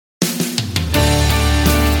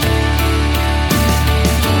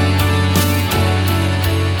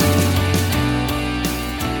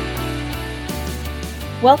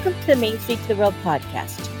Welcome to the Main Street to the World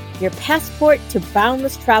podcast, your passport to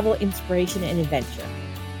boundless travel, inspiration, and adventure.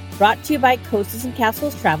 Brought to you by Coasters and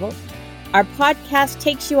Castles Travel, our podcast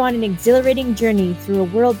takes you on an exhilarating journey through a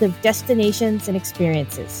world of destinations and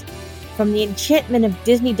experiences. From the enchantment of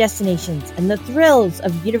Disney destinations and the thrills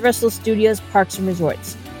of Universal Studios parks and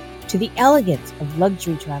resorts, to the elegance of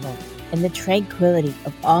luxury travel and the tranquility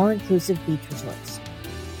of all-inclusive beach resorts.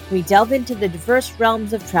 We delve into the diverse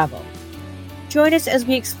realms of travel. Join us as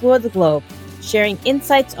we explore the globe, sharing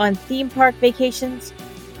insights on theme park vacations,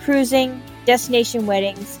 cruising, destination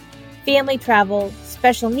weddings, family travel,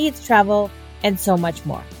 special needs travel, and so much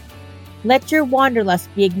more. Let your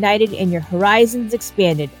wanderlust be ignited and your horizons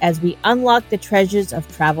expanded as we unlock the treasures of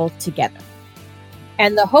travel together.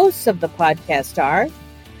 And the hosts of the podcast are...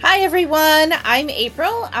 Hi everyone, I'm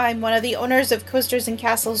April. I'm one of the owners of Coasters and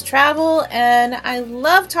Castles Travel, and I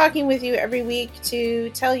love talking with you every week to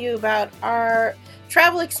tell you about our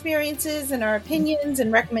travel experiences and our opinions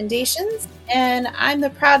and recommendations. And I'm the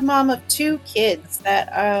proud mom of 2 kids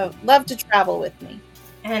that love to travel with me.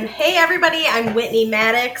 And hey everybody, I'm Whitney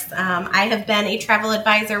Maddox. I have been a travel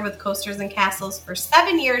advisor with Coasters and Castles for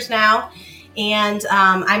 7 years now. And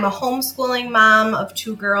I'm a homeschooling mom of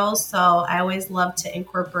 2 girls, so I always love to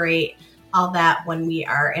incorporate all that when we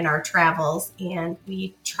are in our travels. And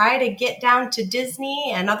we try to get down to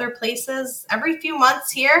Disney and other places every few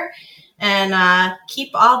months here and keep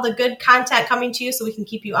all the good content coming to you so we can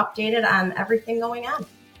keep you updated on everything going on.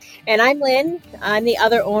 And I'm Lynn. I'm the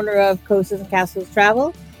other owner of Coasters and Castles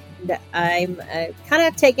Travel. And I'm kind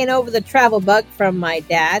of taking over the travel bug from my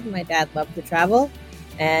dad. My dad loved to travel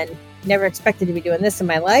and never expected to be doing this in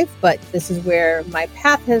my life, but this is where my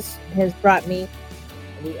path has brought me.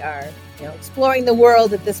 We are exploring the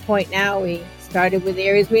world at this point now. We started with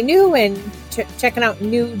areas we knew and checking out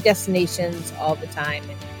new destinations all the time,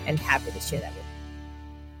 and happy to share that with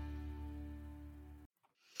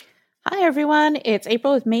you. Hi, everyone. It's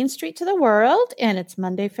April with Main Street to the World, and it's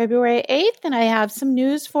Monday, February 8th, and I have some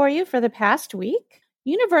news for you for the past week.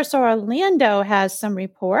 Universal Orlando has some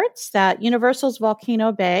reports that Universal's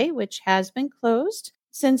Volcano Bay, which has been closed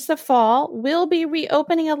since the fall, will be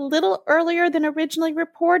reopening a little earlier than originally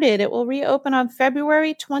reported. It will reopen on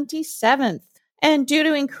February 27th. And due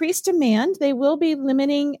to increased demand, they will be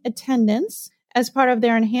limiting attendance as part of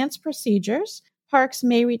their enhanced procedures. Parks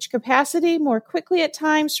may reach capacity more quickly at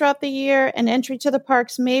times throughout the year, and entry to the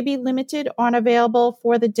parks may be limited or unavailable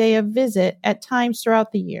for the day of visit at times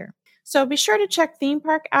throughout the year. So be sure to check theme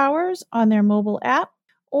park hours on their mobile app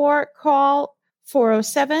or call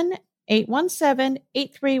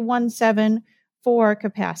 407-817-8317 for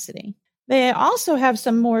capacity. They also have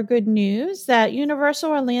some more good news that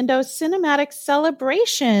Universal Orlando's Cinematic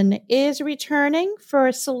Celebration is returning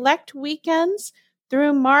for select weekends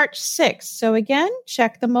through March 6th. So again,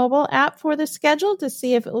 check the mobile app for the schedule to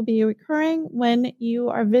see if it will be recurring when you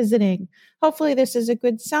are visiting. Hopefully this is a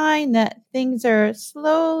good sign that things are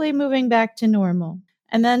slowly moving back to normal.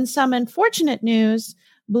 And then some unfortunate news,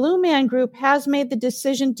 Blue Man Group has made the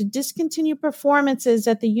decision to discontinue performances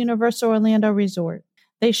at the Universal Orlando Resort.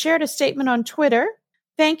 They shared a statement on Twitter.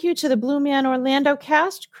 Thank you to the Blue Man Orlando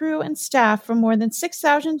cast, crew, and staff for more than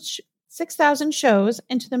 6,000 shows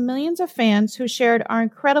and to the millions of fans who shared our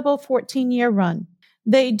incredible 14-year run.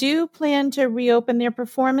 They do plan to reopen their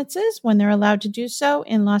performances when they're allowed to do so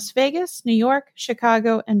in Las Vegas, New York,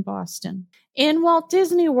 Chicago, and Boston. In Walt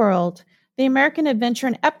Disney World, the American Adventure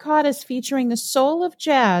in Epcot is featuring the Soul of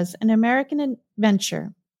Jazz, an American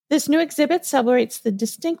adventure. This new exhibit celebrates the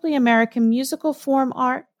distinctly American musical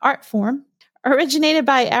art form, originated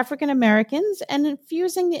by African Americans and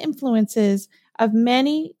infusing the influences of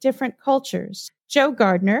many different cultures. Joe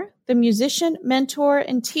Gardner, the musician, mentor,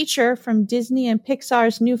 and teacher from Disney and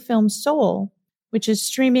Pixar's new film Soul, which is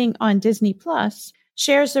streaming on Disney+,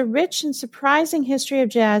 shares a rich and surprising history of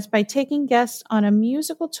jazz by taking guests on a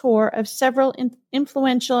musical tour of several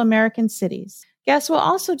influential American cities. Guests will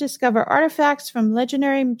also discover artifacts from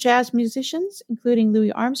legendary jazz musicians, including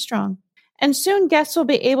Louis Armstrong. And soon guests will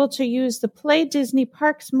be able to use the Play Disney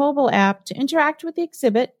Parks mobile app to interact with the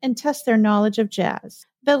exhibit and test their knowledge of jazz.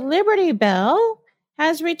 The Liberty Bell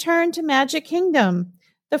has returned to Magic Kingdom.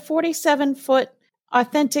 The 47-foot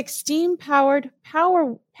authentic steam-powered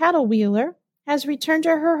paddle wheeler has returned to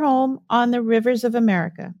her home on the rivers of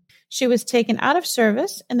America. She was taken out of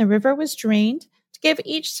service and the river was drained to give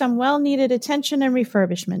each some well-needed attention and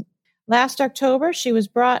refurbishment. Last October, she was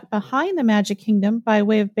brought behind the Magic Kingdom by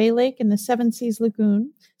way of Bay Lake and the Seven Seas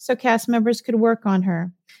Lagoon so cast members could work on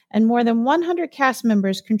her. And more than 100 cast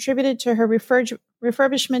members contributed to her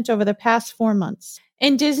refurbishment over the past 4 months.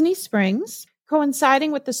 In Disney Springs,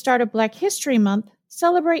 coinciding with the start of Black History Month,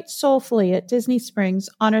 Celebrate Soulfully at Disney Springs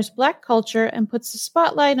honors Black culture and puts the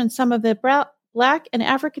spotlight on some of the Black and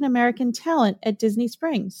African American talent at Disney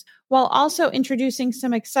Springs, while also introducing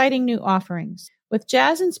some exciting new offerings. With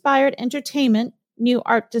jazz-inspired entertainment, new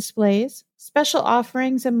art displays, special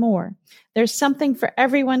offerings, and more, there's something for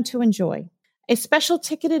everyone to enjoy. A special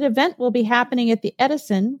ticketed event will be happening at the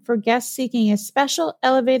Edison for guests seeking a special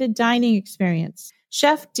elevated dining experience.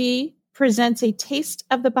 Chef D presents A Taste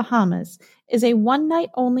of the Bahamas, is a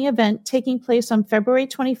one-night-only event taking place on February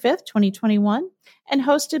 25th, 2021, and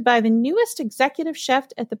hosted by the newest executive chef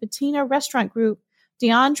at the Patina Restaurant Group,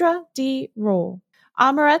 Deandra D. Roll.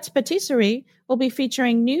 Amaret's Patisserie will be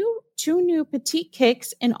featuring two new petite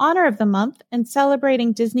cakes in honor of the month and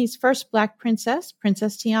celebrating Disney's first Black princess,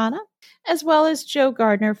 Princess Tiana, as well as Joe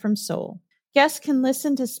Gardner from Soul. Guests can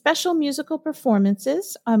listen to special musical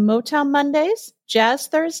performances on Motown Mondays, Jazz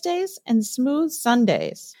Thursdays, and Smooth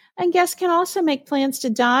Sundays. And guests can also make plans to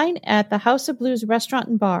dine at the House of Blues restaurant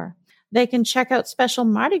and bar. They can check out special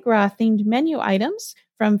Mardi Gras-themed menu items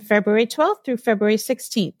from February 12th through February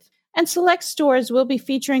 16th. And select stores will be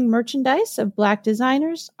featuring merchandise of Black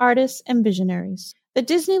designers, artists, and visionaries. The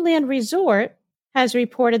Disneyland Resort has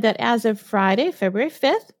reported that as of Friday, February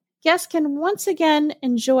 5th, guests can once again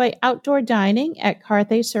enjoy outdoor dining at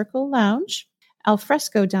Carthay Circle Lounge,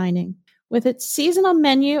 alfresco dining, with its seasonal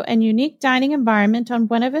menu and unique dining environment on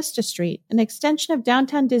Buena Vista Street, an extension of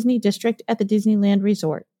downtown Disney District at the Disneyland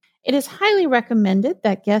Resort. It is highly recommended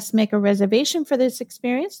that guests make a reservation for this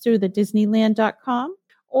experience through the Disneyland.com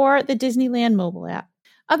or the Disneyland mobile app.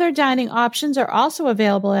 Other dining options are also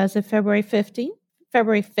available as of February 5th.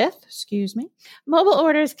 Mobile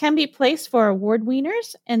orders can be placed for Award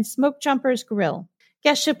Wieners and Smoke Jumpers Grill.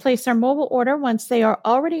 Guests should place their mobile order once they are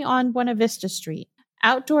already on Buena Vista Street.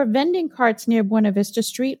 Outdoor vending carts near Buena Vista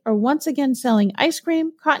Street are once again selling ice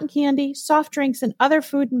cream, cotton candy, soft drinks, and other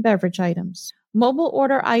food and beverage items. Mobile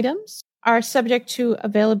order items are subject to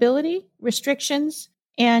availability, restrictions,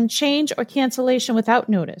 and change or cancellation without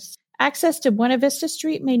notice. Access to Buena Vista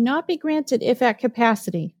Street may not be granted if at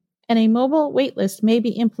capacity, and a mobile waitlist may be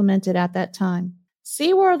implemented at that time.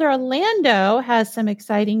 SeaWorld Orlando has some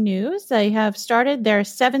exciting news. They have started their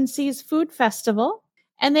Seven Seas Food Festival,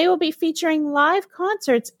 and they will be featuring live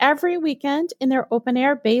concerts every weekend in their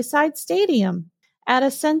open-air Bayside Stadium. Add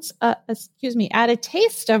a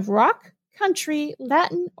taste of rock, country,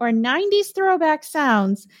 Latin, or 90s throwback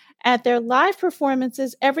sounds at their live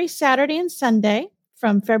performances every Saturday and Sunday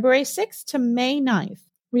from February 6th to May 9th.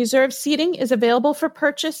 Reserved seating is available for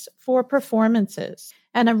purchase for performances.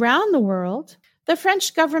 And around the world, the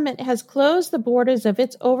French government has closed the borders of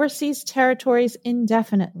its overseas territories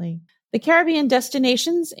indefinitely. The Caribbean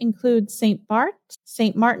destinations include St.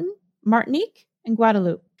 Martin, Martinique, and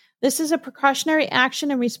Guadeloupe. This is a precautionary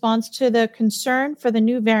action in response to the concern for the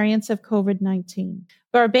new variants of COVID-19.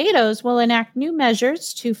 Barbados will enact new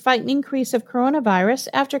measures to fight an increase of coronavirus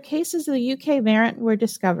after cases of the UK variant were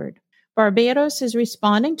discovered. Barbados is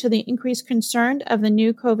responding to the increased concern of the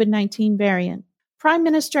new COVID-19 variant. Prime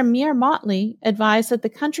Minister Mia Mottley advised that the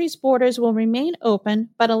country's borders will remain open,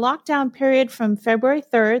 but a lockdown period from February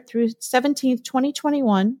 3rd through 17th,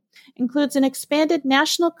 2021 includes an expanded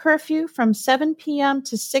national curfew from 7 p.m.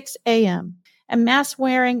 to 6 a.m., and mask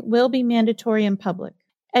wearing will be mandatory in public.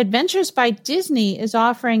 Adventures by Disney is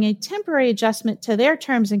offering a temporary adjustment to their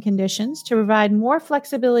terms and conditions to provide more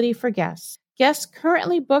flexibility for guests. Guests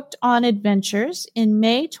currently booked on Adventures in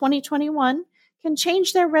May 2021 can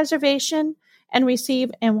change their reservation and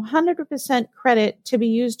receive a 100% credit to be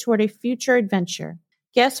used toward a future adventure.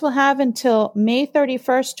 Guests will have until May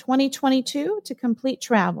 31st, 2022 to complete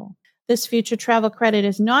travel. This future travel credit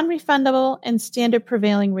is non-refundable and standard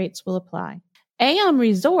prevailing rates will apply. Aon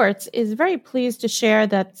Resorts is very pleased to share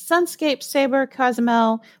that Sunscape Sabre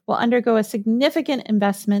Cozumel will undergo a significant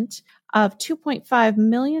investment of $2.5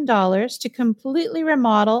 million to completely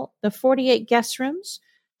remodel the 48 guest rooms,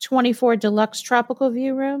 24 deluxe tropical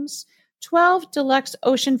view rooms, 12 deluxe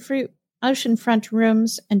oceanfront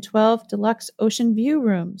rooms, and 12 deluxe ocean view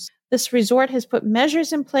rooms. This resort has put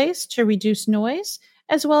measures in place to reduce noise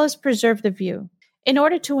as well as preserve the view. In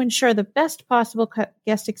order to ensure the best possible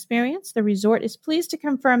guest experience, the resort is pleased to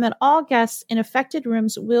confirm that all guests in affected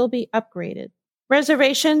rooms will be upgraded.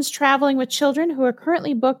 Reservations traveling with children who are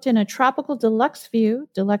currently booked in a tropical deluxe view,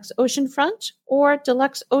 deluxe oceanfront, or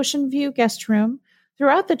deluxe ocean view guest room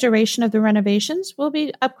throughout the duration of the renovations will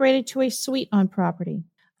be upgraded to a suite on property.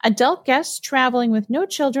 Adult guests traveling with no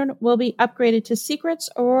children will be upgraded to Secrets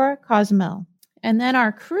or Cozumel. And then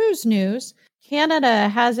our cruise news. Canada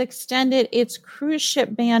has extended its cruise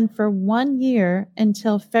ship ban for 1 year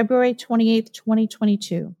until February 28,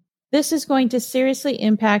 2022. This is going to seriously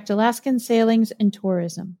impact Alaskan sailings and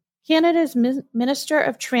tourism. Canada's Minister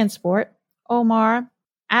of Transport, Omar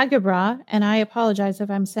Agabra, and I apologize if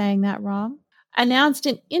I'm saying that wrong, announced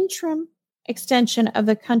an interim extension of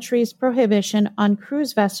the country's prohibition on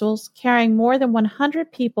cruise vessels carrying more than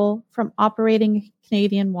 100 people from operating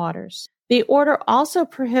Canadian waters. The order also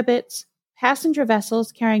prohibits passenger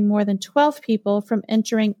vessels carrying more than 12 people from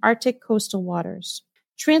entering Arctic coastal waters.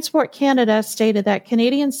 Transport Canada stated that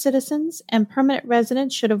Canadian citizens and permanent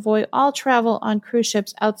residents should avoid all travel on cruise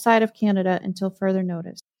ships outside of Canada until further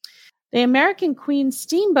notice. The American Queen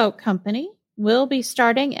Steamboat Company will be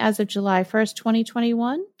starting as of July 1st,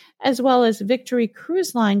 2021, as well as Victory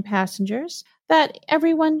Cruise Line passengers, that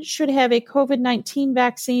everyone should have a COVID-19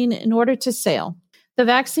 vaccine in order to sail. The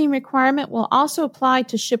vaccine requirement will also apply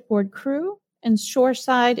to shipboard crew and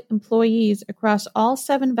shoreside employees across all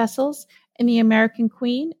 7 vessels in the American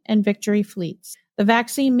Queen and Victory fleets. The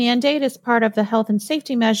vaccine mandate is part of the health and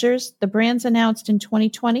safety measures the brands announced in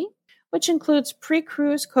 2020, which includes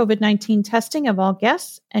pre-cruise COVID-19 testing of all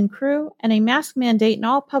guests and crew and a mask mandate in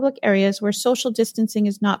all public areas where social distancing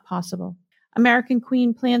is not possible. American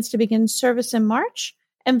Queen plans to begin service in March,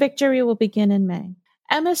 and Victory will begin in May.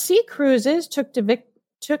 MSC Cruises took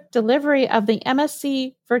delivery of the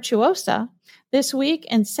MSC Virtuosa this week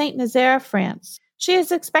in Saint-Nazaire, France. She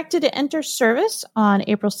is expected to enter service on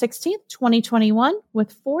April 16th, 2021,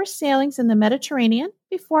 with 4 sailings in the Mediterranean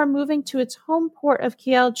before moving to its home port of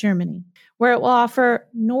Kiel, Germany, where it will offer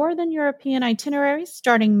Northern European itineraries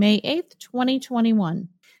starting May 8th, 2021.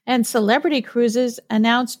 And Celebrity Cruises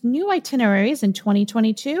announced new itineraries in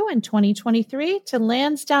 2022 and 2023 to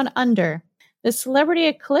lands down under. The Celebrity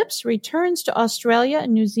Eclipse returns to Australia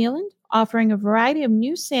and New Zealand, offering a variety of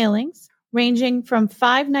new sailings ranging from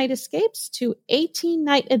 5-night escapes to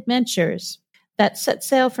 18-night adventures that set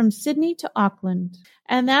sail from Sydney to Auckland.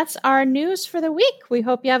 And that's our news for the week. We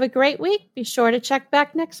hope you have a great week. Be sure to check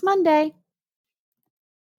back next Monday.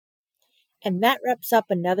 And that wraps up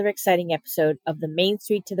another exciting episode of the Main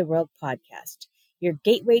Street to the World podcast, your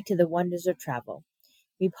gateway to the wonders of travel.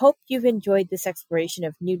 We hope you've enjoyed this exploration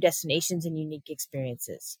of new destinations and unique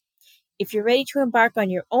experiences. If you're ready to embark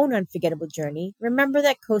on your own unforgettable journey, remember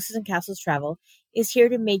that Coasters and Castles Travel is here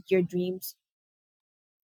to make your dreams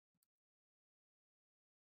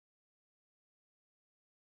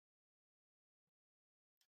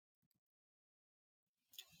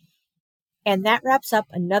And that wraps up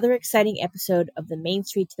another exciting episode of the Main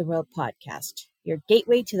Street to the World podcast, your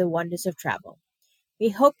gateway to the wonders of travel. We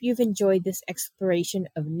hope you've enjoyed this exploration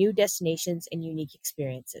of new destinations and unique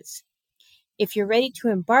experiences. If you're ready to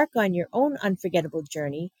embark on your own unforgettable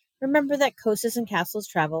journey, remember that Coasters and Castles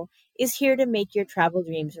Travel is here to make your travel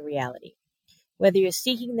dreams a reality. Whether you're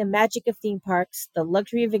seeking the magic of theme parks, the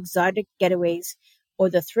luxury of exotic getaways, or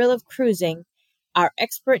the thrill of cruising, our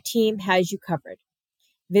expert team has you covered.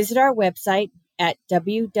 Visit our website at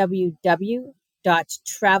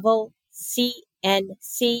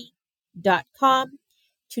www.travelcnc.com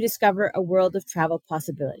to discover a world of travel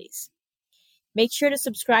possibilities. Make sure to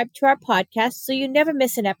subscribe to our podcast so you never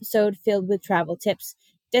miss an episode filled with travel tips,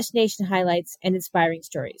 destination highlights, and inspiring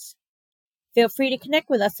stories. Feel free to connect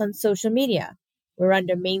with us on social media. We're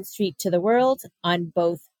under Main Street to the World on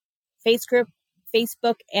both Facebook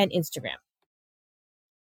and Instagram.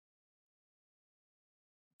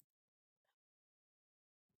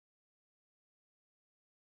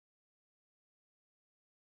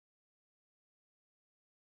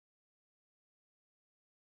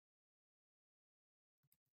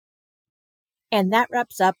 And that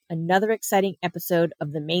wraps up another exciting episode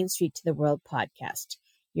of the Main Street to the World podcast,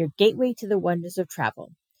 your gateway to the wonders of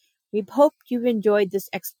travel. We hope you've enjoyed this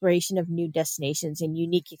exploration of new destinations and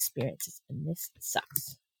unique experiences. And this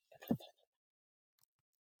sucks.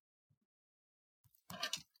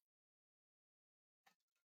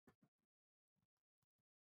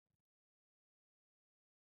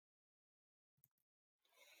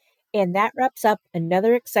 And that wraps up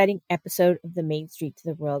another exciting episode of the Main Street to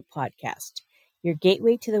the World podcast, your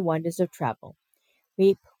gateway to the wonders of travel.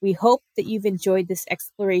 We hope that you've enjoyed this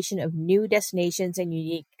exploration of new destinations and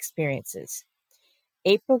unique experiences.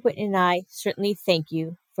 April, Whitney, and I certainly thank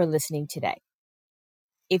you for listening today.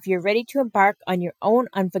 If you're ready to embark on your own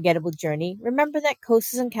unforgettable journey, remember that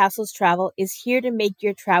Coasters and Castles Travel is here to make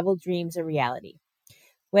your travel dreams a reality.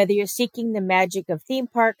 Whether you're seeking the magic of theme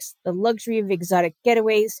parks, the luxury of exotic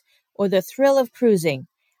getaways, or the thrill of cruising,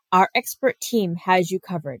 our expert team has you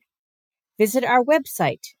covered. Visit our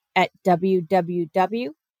website at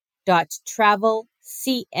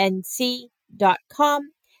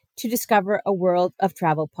www.travelcnc.com to discover a world of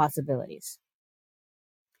travel possibilities.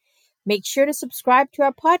 Make sure to subscribe to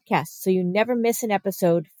our podcast so you never miss an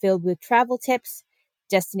episode filled with travel tips,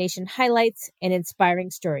 destination highlights, and inspiring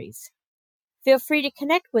stories. Feel free to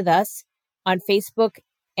connect with us on Facebook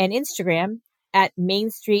and Instagram at Main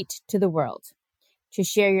Street to the World to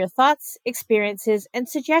share your thoughts, experiences, and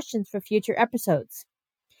suggestions for future episodes.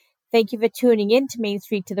 Thank you for tuning in to Main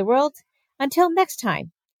Street to the World. Until next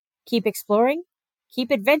time, keep exploring,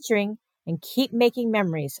 keep adventuring, and keep making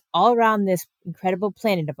memories all around this incredible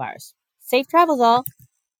planet of ours. Safe travels, all!